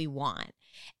something we want.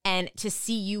 And to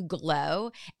see you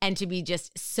glow and to be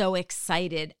just so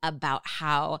excited about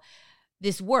how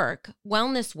this work,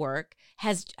 wellness work,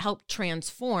 has helped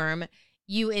transform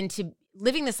you into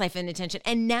living this life in intention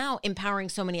and now empowering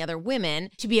so many other women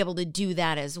to be able to do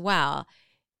that as well.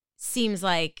 Seems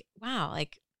like, wow,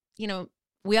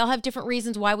 we all have different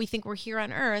reasons why we think we're here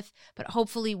on earth, but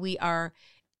hopefully we are,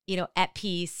 at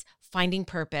peace, finding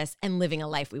purpose and living a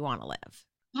life we want to live.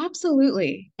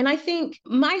 Absolutely. And I think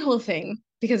my whole thing,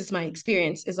 because it's my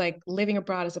experience, is like living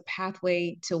abroad as a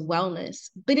pathway to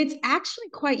wellness, but it's actually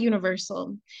quite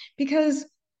universal because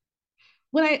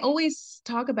what I always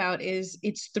talk about is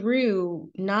it's through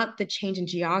not the change in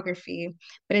geography,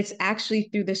 but it's actually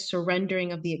through the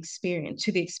surrendering of the experience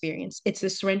to the experience. It's the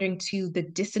surrendering to the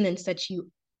dissonance that you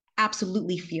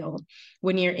absolutely feel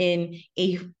when you're in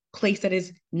a place that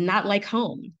is not like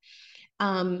home.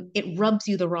 It rubs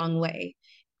you the wrong way.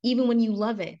 even when you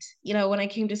love it. When I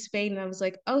came to Spain and I was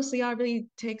like, oh, so y'all really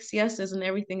take siestas and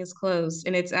everything is closed.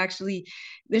 And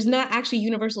there's not actually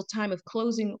universal time of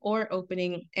closing or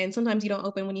opening. And sometimes you don't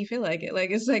open when you feel like it. Like,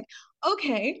 it's like,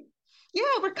 okay, yeah,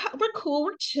 we're cool,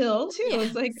 we're chill too. Yeah.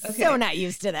 It's like, So okay, not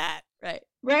used to that. Right.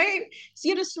 right? So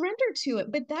you have to surrender to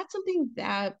it. But that's something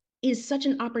that is such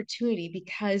an opportunity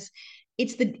because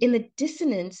it's in the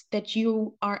dissonance that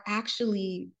you are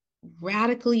actually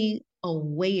radically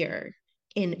aware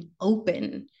and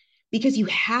open because you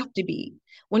have to be.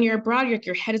 When you're abroad,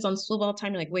 your head is on swivel all the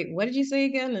time. You're like, wait, what did you say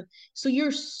again? And so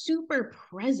you're super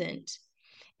present.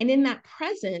 And in that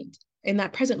present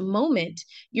moment,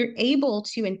 you're able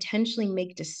to intentionally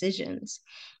make decisions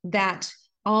that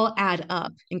all add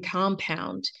up and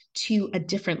compound to a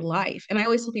different life. And I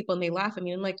always tell people, and they laugh at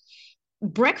me, I'm like,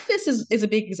 breakfast is a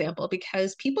big example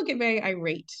because people get very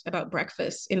irate about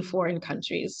breakfast in foreign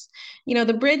countries. The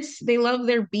Brits, they love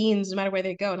their beans no matter where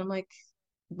they go. And I'm like,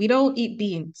 we don't eat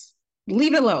beans.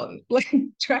 Leave it alone. Like,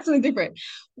 try something different.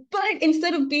 But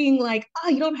instead of being like, oh,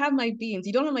 you don't have my beans,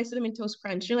 you don't have my cinnamon toast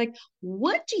crunch, you're like,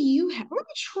 what do you have? Let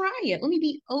me try it. Let me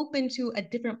be open to a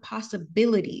different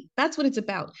possibility. That's what it's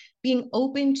about. Being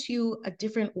open to a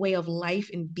different way of life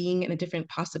and being in a different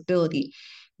possibility.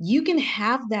 You can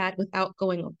have that without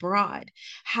going abroad.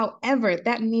 However,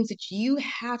 that means that you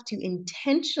have to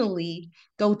intentionally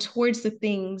go towards the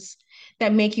things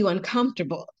that make you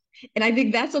uncomfortable. And I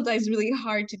think that's sometimes really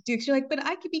hard to do. 'Cause you're like, but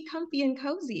I could be comfy and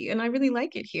cozy, and I really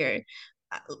like it here.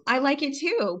 I like it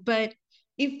too. But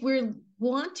if we're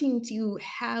wanting to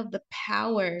have the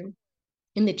power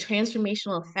and the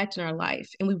transformational effect in our life,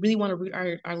 and we really want to root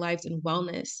our lives in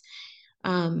wellness,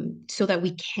 so that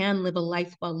we can live a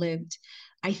life well lived.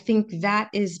 I think that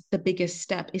is the biggest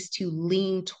step, is to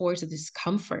lean towards the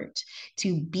discomfort,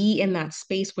 to be in that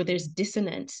space where there's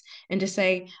dissonance and to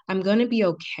say, I'm going to be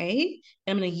okay.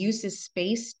 And I'm going to use this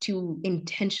space to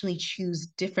intentionally choose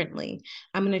differently.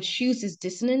 I'm going to choose this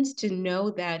dissonance to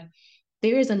know that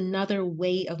there is another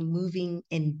way of moving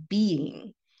and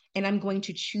being. And I'm going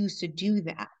to choose to do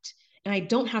that. And I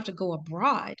don't have to go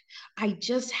abroad. I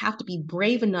just have to be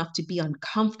brave enough to be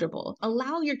uncomfortable.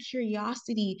 Allow your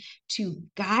curiosity to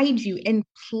guide you and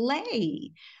play.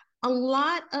 A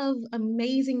lot of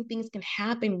amazing things can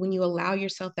happen when you allow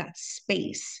yourself that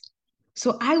space.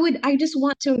 So I just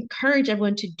want to encourage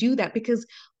everyone to do that because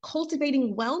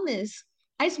cultivating wellness,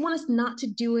 I just want us not to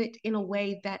do it in a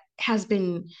way that has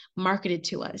been marketed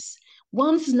to us.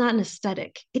 Wellness is not an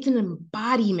aesthetic, it's an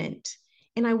embodiment.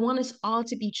 And I want us all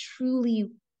to be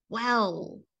truly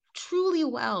well.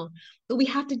 But we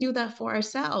have to do that for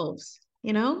ourselves,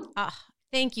 you know? Ah,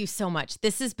 thank you so much.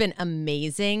 This has been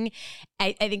amazing.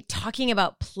 I think talking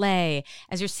about play,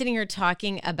 as you're sitting here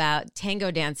talking about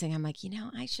tango dancing, I'm like,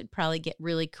 I should probably get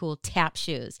really cool tap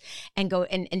shoes and go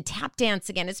and tap dance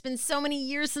again. It's been so many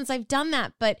years since I've done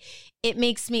that, but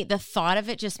the thought of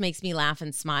it just makes me laugh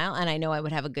and smile. And I know I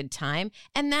would have a good time.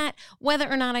 And that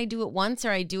whether or not I do it once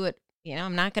or I do it,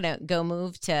 I'm not going to go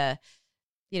move to,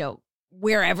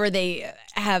 wherever they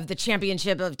have the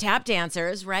championship of tap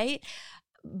dancers, right?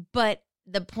 But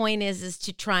the point is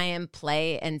to try and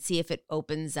play and see if it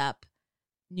opens up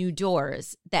new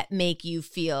doors that make you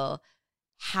feel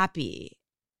happy,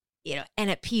 and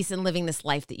at peace and living this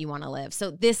life that you want to live.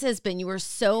 So you were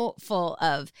so full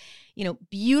of,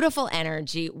 beautiful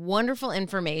energy, wonderful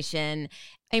information.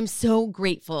 I'm so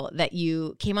grateful that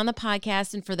you came on the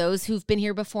podcast. And for those who've been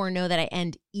here before, know that I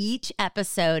end each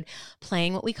episode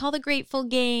playing what we call the Grateful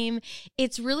Game.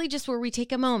 It's really just where we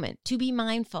take a moment to be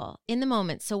mindful in the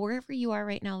moment. So wherever you are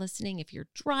right now listening, if you're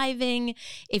driving,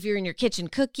 if you're in your kitchen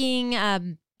cooking,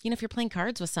 if you're playing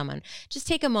cards with someone, just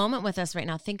take a moment with us right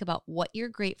now. Think about what you're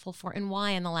grateful for and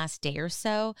why in the last day or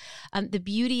so. The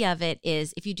beauty of it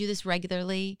is if you do this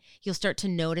regularly, you'll start to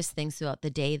notice things throughout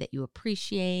the day that you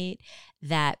appreciate,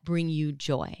 that bring you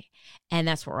joy. And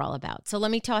that's what we're all about. So let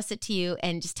me toss it to you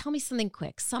and just tell me something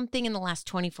quick, something in the last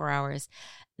 24 hours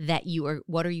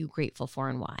what are you grateful for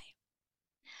and why?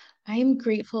 I am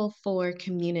grateful for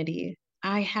community.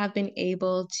 I have been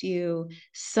able to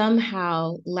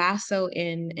somehow lasso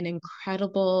in an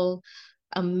incredible,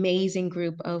 amazing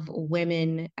group of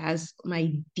women as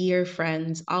my dear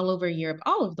friends all over Europe,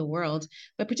 all over the world,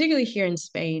 but particularly here in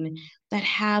Spain, that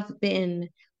have been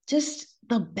just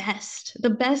the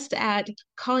best at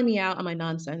calling me out on my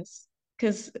nonsense.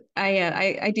 Because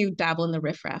I do dabble in the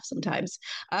riffraff sometimes,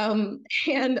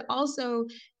 and also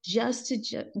just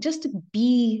to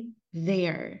be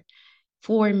there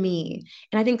for me.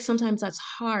 And I think sometimes that's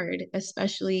hard,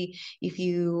 especially if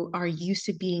you are used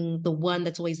to being the one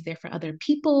that's always there for other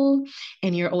people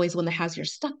and you're always one that has your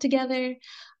stuff together.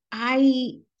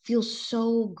 I feel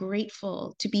so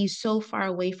grateful to be so far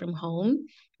away from home.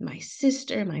 My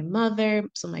sister, my mother,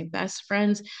 some of my best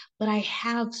friends, but I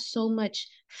have so much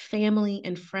family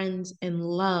and friends and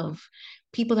love,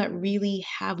 people that really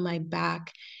have my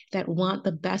back, that want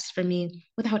the best for me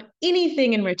without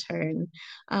anything in return.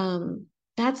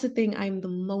 That's the thing I'm the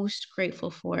most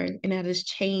grateful for. And that has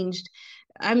changed.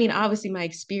 I mean, obviously, my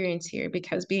experience here,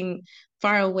 because being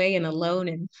far away and alone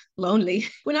and lonely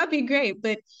would not be great,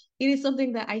 but it is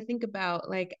something that I think about.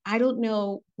 Like, I don't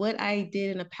know what I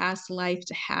did in a past life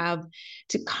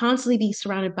to constantly be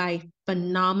surrounded by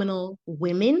phenomenal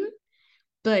women,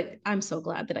 but I'm so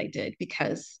glad that I did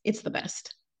because it's the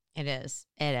best. It is.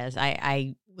 It is.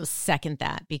 I will second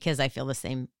that because I feel the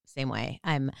same way.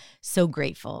 I'm so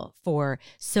grateful for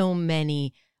so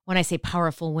many. When I say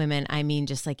powerful women, I mean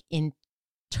just like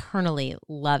internally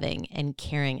loving and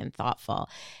caring and thoughtful,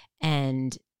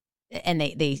 and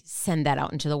they send that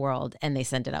out into the world, and they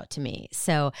send it out to me.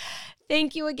 So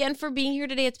thank you again for being here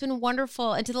today. It's been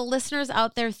wonderful. And to the listeners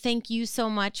out there, thank you so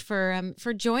much for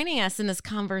joining us in this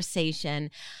conversation.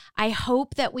 I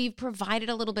hope that we've provided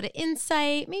a little bit of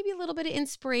insight, maybe a little bit of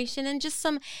inspiration, and just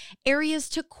some areas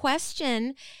to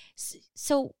question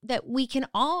so that we can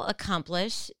all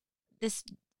accomplish this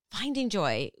finding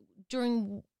joy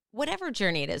during whatever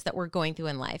journey it is that we're going through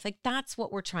in life. Like, that's what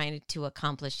we're trying to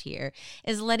accomplish here,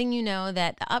 is letting you know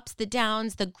that the ups, the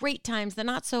downs, the great times, the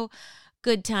not so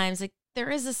good times, like, there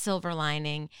is a silver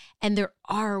lining and there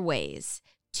are ways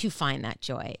to find that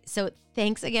joy. So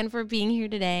thanks again for being here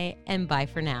today, and bye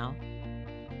for now.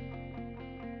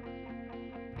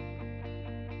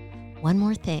 One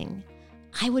more thing.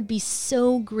 I would be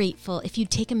so grateful if you'd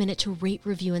take a minute to rate,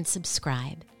 review, and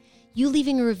subscribe. You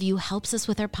leaving a review helps us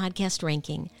with our podcast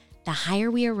ranking. The higher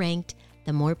we are ranked,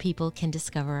 the more people can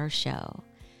discover our show.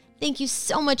 Thank you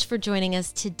so much for joining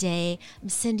us today. I'm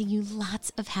sending you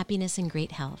lots of happiness and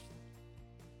great health.